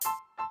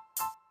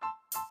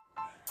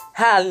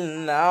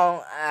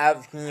Hello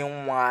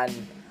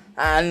everyone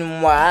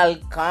and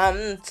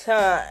welcome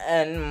to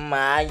In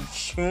My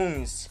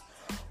Shoes,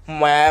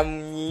 where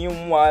we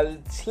will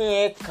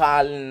take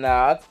a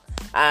look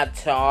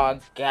at our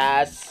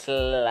guest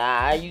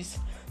lives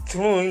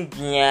through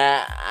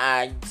their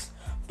eyes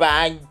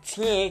by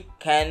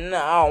taking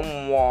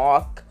a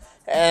walk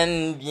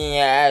in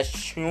their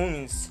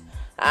shoes.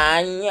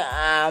 I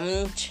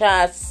am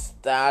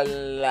Chester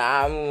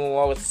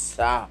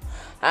Larosa,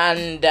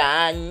 and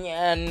I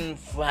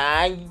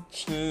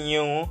invite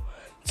you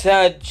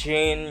to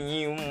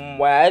journey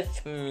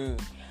with me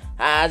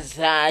as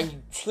I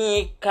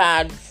take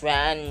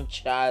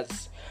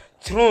adventures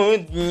through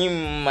the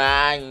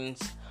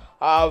minds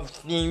of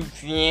the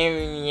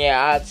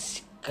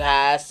various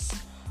guests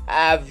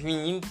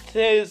every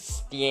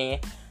Thursday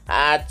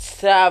at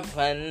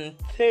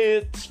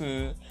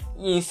 7:30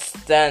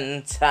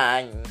 Eastern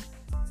Time.